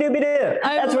 Do, be, do.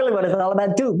 That's really what it's all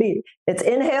about. Do, be. It's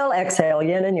inhale, exhale,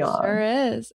 yin and yang. Sure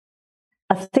is.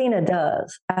 Athena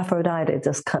does. Aphrodite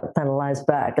just kind of lies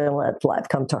back and lets life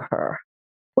come to her,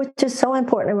 which is so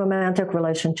important in romantic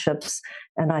relationships.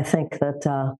 And I think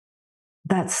that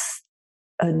that's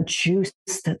a juice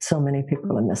that so many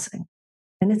people are missing.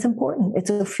 And it's important. It's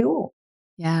a fuel.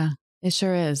 Yeah, it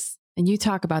sure is. And you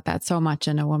talk about that so much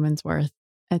in A Woman's Worth.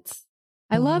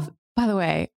 I love, by the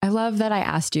way, I love that I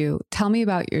asked you, tell me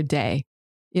about your day.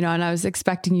 And I was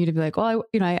expecting you to be like, well,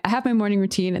 I have my morning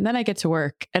routine and then I get to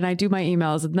work and I do my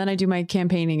emails and then I do my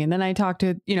campaigning and then I talk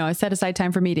to, I set aside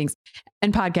time for meetings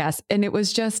and podcasts. And it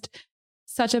was just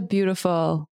such a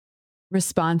beautiful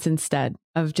response instead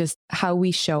of just how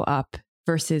we show up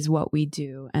versus what we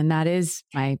do. And that is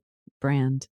my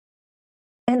brand.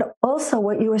 And also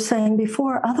what you were saying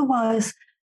before, otherwise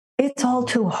it's all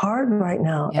too hard right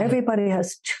now. Yeah. Everybody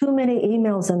has too many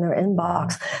emails in their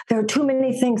inbox. There are too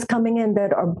many things coming in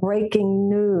that are breaking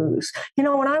news.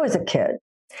 When I was a kid,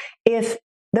 if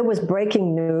there was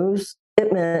breaking news,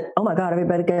 it meant, oh my God,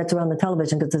 everybody gets around the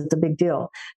television because it's a big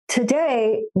deal.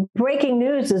 Today, breaking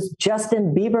news is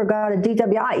Justin Bieber got a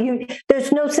DWI.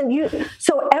 There's no sense.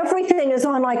 So everything is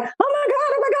on like, oh my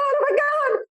God, oh my God, oh my God.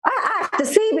 I have to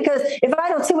see, because if I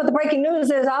don't see what the breaking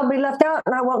news is, I'll be left out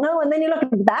and I won't know. And then you look,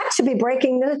 that should be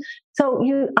breaking news. So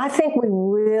I think we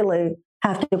really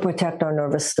have to protect our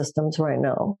nervous systems right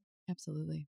now.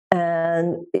 Absolutely.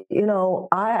 And,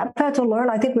 I've had to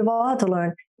learn, I think we've all had to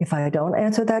learn, if I don't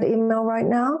answer that email right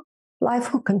now,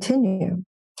 life will continue.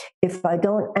 If I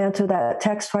don't answer that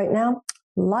text right now,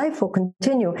 Life will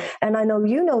continue. And I know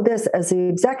you know this as the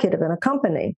executive in a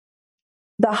company.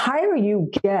 The higher you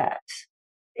get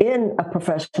in a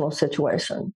professional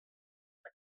situation,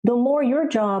 the more your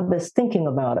job is thinking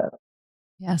about it.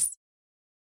 Yes.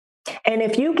 And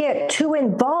if you get too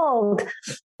involved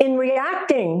in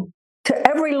reacting to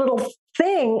every little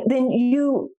thing, then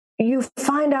you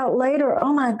find out later,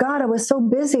 oh my God, I was so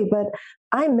busy, but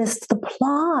I missed the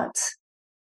plot.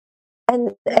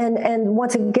 And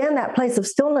once again, that place of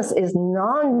stillness is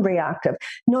non-reactive.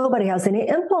 Nobody has any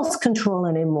impulse control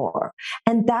anymore.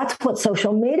 And that's what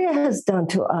social media has done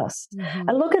to us. Mm-hmm.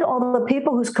 And look at all the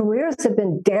people whose careers have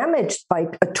been damaged by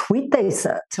a tweet they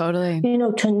sent. Totally.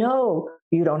 To know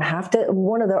you don't have to.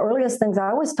 One of the earliest things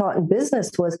I was taught in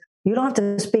business was, you don't have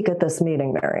to speak at this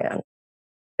meeting, Marianne.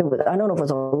 I don't know if it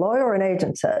was a lawyer or an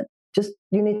agent said, just,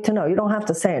 you need to know, you don't have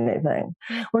to say anything.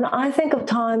 When I think of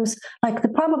times, like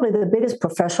probably the biggest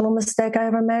professional mistake I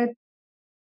ever made,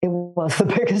 it was the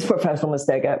biggest professional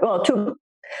mistake two.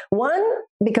 One,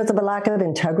 because of a lack of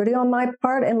integrity on my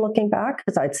part in looking back,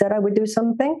 because I'd said I would do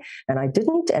something and I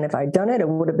didn't. And if I'd done it, it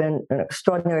would have been an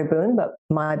extraordinary boon, but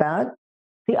my bad.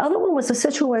 The other one was a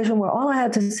situation where all I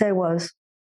had to say was,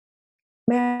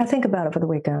 may I think about it for the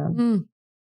weekend? Mm.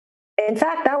 In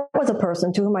fact, that was a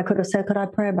person to whom I could have said, could I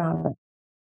pray about it?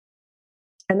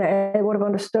 And they would have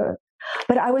understood.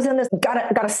 But I was in this,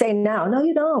 gotta say now. No,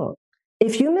 you don't.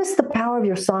 If you miss the power of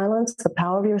your silence, the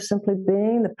power of your simply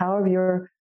being, the power of your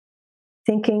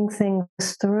thinking things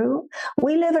through,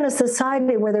 we live in a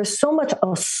society where there's so much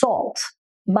assault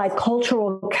by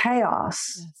cultural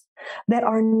chaos that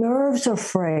our nerves are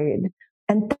frayed.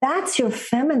 And that's your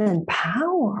feminine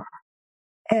power.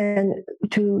 And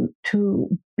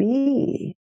to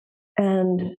be.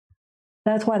 And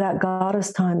that's why that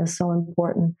goddess time is so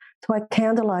important. That's why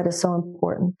candlelight is so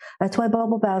important. That's why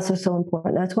bubble baths are so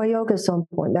important. That's why yoga is so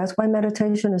important. That's why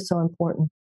meditation is so important.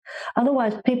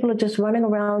 Otherwise, people are just running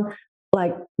around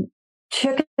like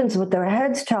chickens with their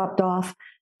heads chopped off,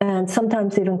 and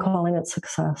sometimes even calling it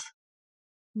success.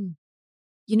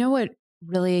 You know what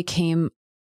really came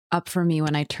up for me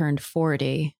when I turned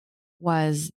 40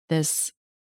 was this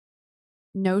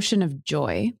notion of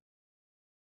joy.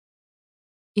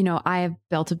 I have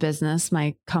built a business.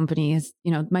 My company is,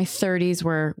 my 30s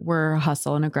were a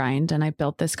hustle and a grind, and I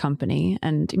built this company.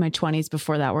 And my 20s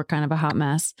before that were kind of a hot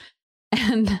mess.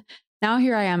 And now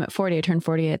here I am at 40. I turned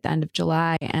 40 at the end of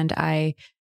July, and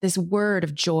this word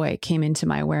of joy came into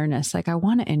my awareness. Like, I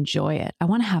want to enjoy it. I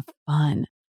want to have fun.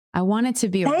 I want it to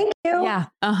be. Thank you. Yeah.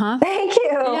 Uh-huh. Thank you.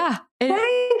 Yeah.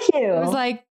 Thank you. It was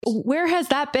like, where has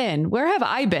that been? Where have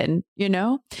I been?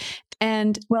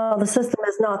 And well, the system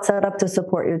is not set up to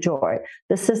support your joy.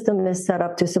 The system is set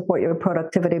up to support your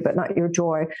productivity, but not your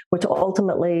joy, which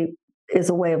ultimately is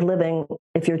a way of living.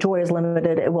 If your joy is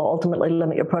limited, it will ultimately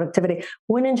limit your productivity.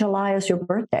 When in July is your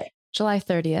birthday? July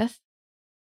 30th.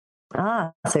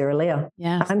 So you're a Leo.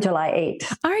 Yeah. I'm July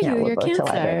 8th. Are you? You're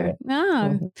Cancer.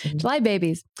 July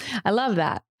babies. I love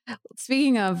that.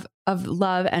 Speaking of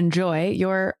love and joy,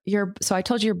 so I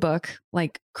told you your book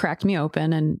like cracked me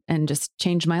open and just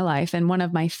changed my life. And one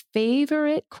of my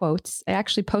favorite quotes, I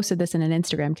actually posted this in an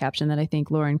Instagram caption that I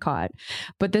think Lauren caught,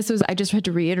 but I just had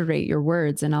to reiterate your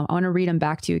words, and I want to read them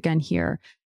back to you again here.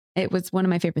 It was one of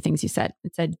my favorite things you said.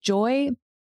 It said, joy,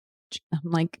 I'm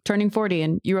like turning 40,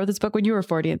 and you wrote this book when you were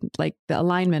 40, and like the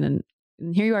alignment,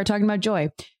 and here you are talking about joy.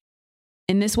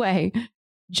 In this way,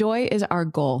 joy is our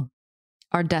goal,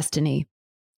 our destiny.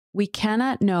 We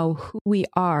cannot know who we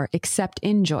are except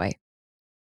in joy.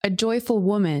 A joyful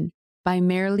woman, by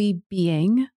merely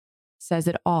being, says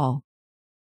it all.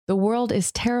 The world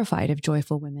is terrified of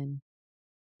joyful women.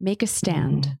 Make a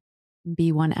stand.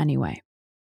 Be one anyway.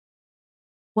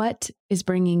 What is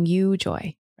bringing you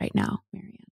joy right now,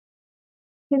 Marianne?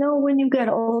 When you get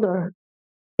older,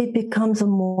 it becomes a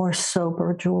more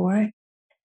sober joy,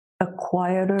 a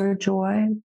quieter joy,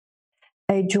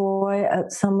 a joy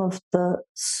at some of the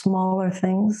smaller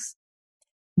things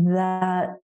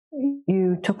that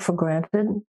you took for granted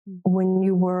when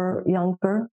you were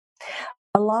younger.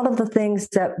 A lot of the things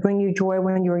that bring you joy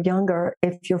when you're younger,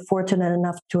 if you're fortunate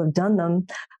enough to have done them,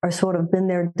 are sort of been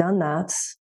there, done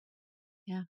that's.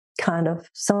 Yeah. Kind of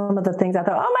some of the things I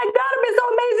thought, oh my God, it'd be so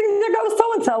amazing to go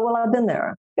so-and-so. Well, I've been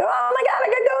there. Oh my God, I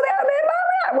could go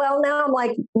there. Well, now I'm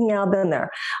like, yeah, I've been there.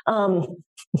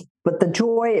 But the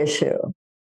joy issue,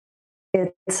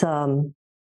 it's,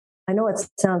 I know it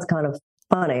sounds kind of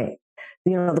funny.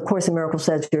 The Course in Miracles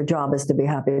says your job is to be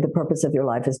happy. The purpose of your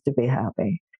life is to be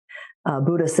happy.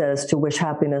 Buddha says to wish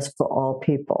happiness for all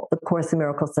people. The Course in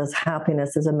Miracles says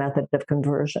happiness is a method of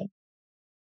conversion.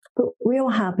 But real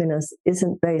happiness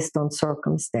isn't based on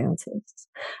circumstances.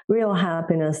 Real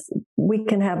happiness, we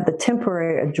can have the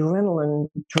temporary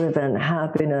adrenaline-driven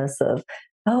happiness of,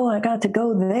 oh, I got to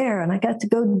go there and I got to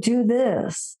go do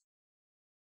this.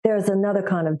 There's another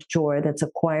kind of joy that's a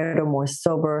quieter, more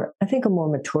sober, I think a more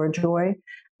mature joy.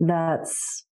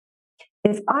 That's,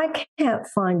 if I can't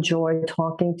find joy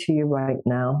talking to you right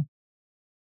now,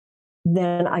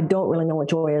 then I don't really know what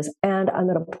joy is. And I'm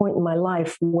at a point in my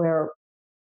life where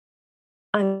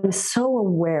I'm so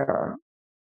aware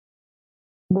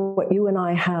what you and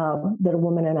I have that a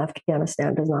woman in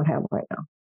Afghanistan does not have right now.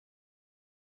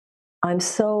 I'm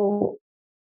so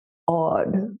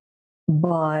awed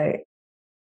by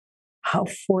how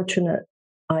fortunate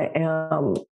I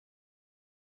am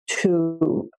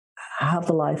to have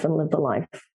the life and live the life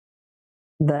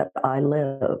that I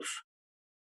live.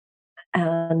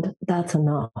 And that's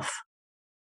enough.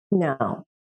 Now,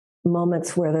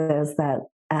 moments where there's that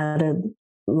added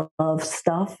love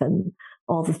stuff and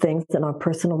all the things in our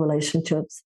personal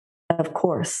relationships, of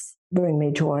course, bring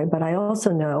me joy. But I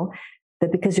also know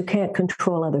that because you can't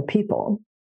control other people,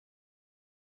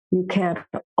 you can't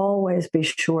always be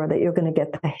sure that you're going to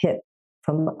get the hit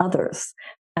from others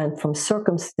and from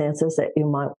circumstances that you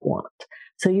might want.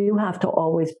 So you have to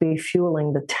always be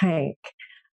fueling the tank.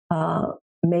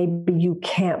 Maybe you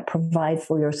can't provide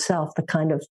for yourself the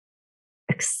kind of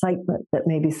excitement that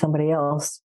maybe somebody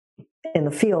else in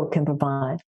the field can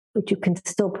provide, but you can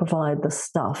still provide the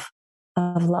stuff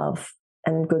of love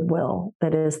and goodwill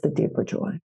that is the deeper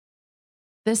joy.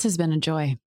 This has been a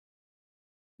joy.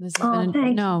 This has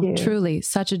been you. Truly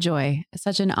such a joy,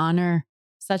 such an honor,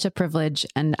 such a privilege.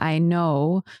 And I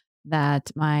know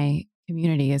that my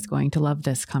community is going to love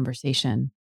this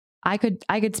conversation. I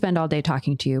could spend all day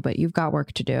talking to you, but you've got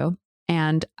work to do.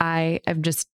 And I have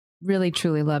just really,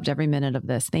 truly loved every minute of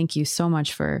this. Thank you so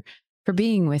much for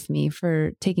being with me,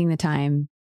 for taking the time.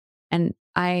 And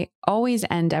I always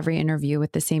end every interview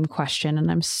with the same question. And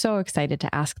I'm so excited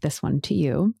to ask this one to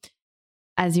you.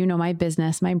 As you know, my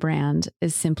business, my brand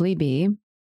is Simply Be.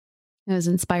 It was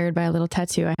inspired by a little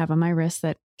tattoo I have on my wrist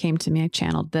that came to me. I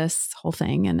channeled this whole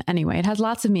thing. And anyway, it has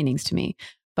lots of meanings to me.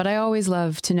 But I always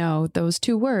love to know those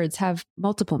two words have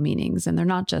multiple meanings, and they're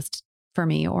not just for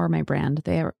me or my brand.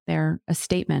 They're a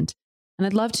statement. And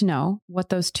I'd love to know what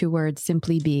those two words,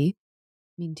 Simply Be,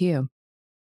 mean to you.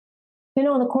 You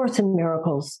know, in the Course in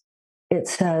Miracles, it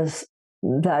says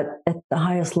that at the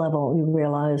highest level, you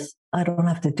realize, I don't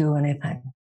have to do anything.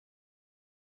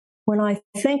 When I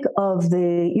think of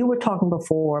you were talking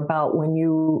before about when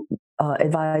you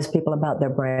advise people about their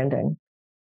branding,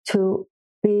 to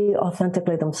be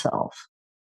authentically themselves.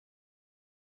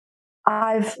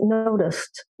 I've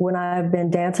noticed when I've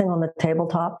been dancing on the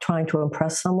tabletop trying to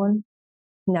impress someone,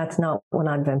 that's not when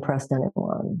I've impressed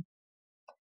anyone.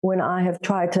 When I have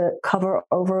tried to cover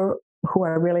over who I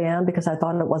really am because I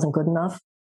thought it wasn't good enough,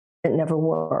 it never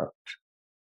worked.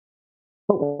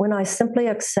 But when I simply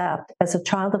accept, as a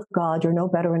child of God, you're no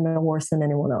better and no worse than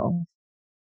anyone else,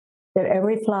 that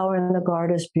every flower in the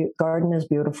garden is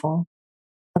beautiful.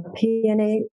 A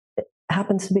peony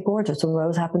happens to be gorgeous. A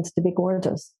rose happens to be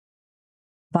gorgeous.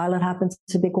 Violet happens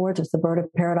to be gorgeous. The bird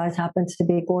of paradise happens to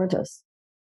be gorgeous.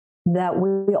 That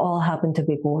we all happen to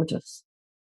be gorgeous.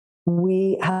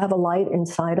 We have a light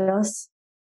inside us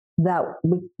that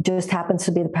just happens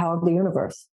to be the power of the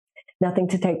universe. Nothing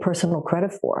to take personal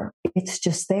credit for. It's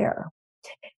just there.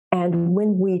 And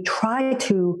when we try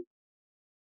to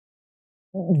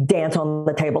dance on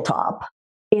the tabletop,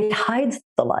 it hides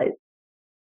the light.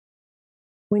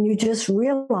 When you just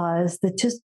realize that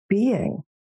just being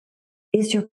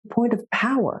is your point of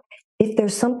power. If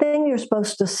there's something you're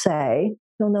supposed to say,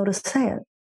 you'll know to say it.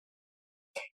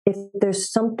 If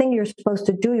there's something you're supposed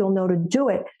to do, you'll know to do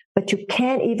it. But you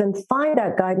can't even find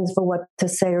that guidance for what to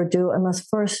say or do unless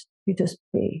first you just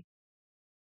be.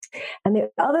 And the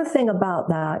other thing about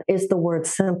that is the word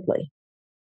simply.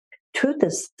 Truth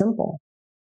is simple.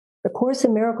 The Course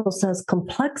in Miracles says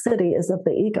complexity is of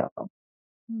the ego.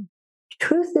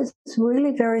 Truth is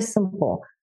really very simple.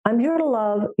 I'm here to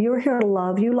love. You're here to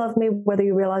love. You love me whether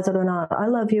you realize it or not. I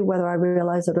love you whether I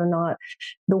realize it or not.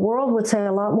 The world would say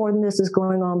a lot more than this is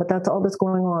going on, but that's all that's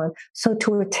going on. So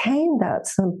to attain that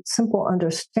simple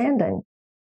understanding,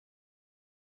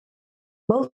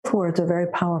 both words are very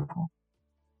powerful.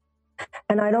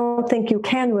 And I don't think you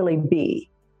can really be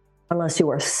unless you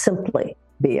are simply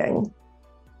being.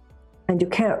 And you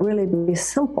can't really be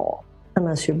simple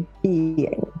unless you're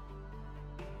being.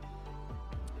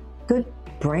 Good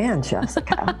brand,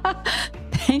 Jessica.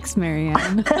 Thanks,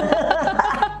 Marianne.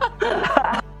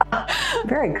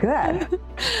 Very very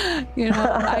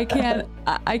good.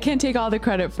 I can't take all the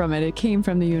credit from it. It came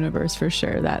from the universe for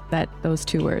sure. Those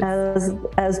two words.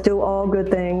 As do all good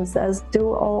things, as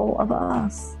do all of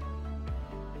us.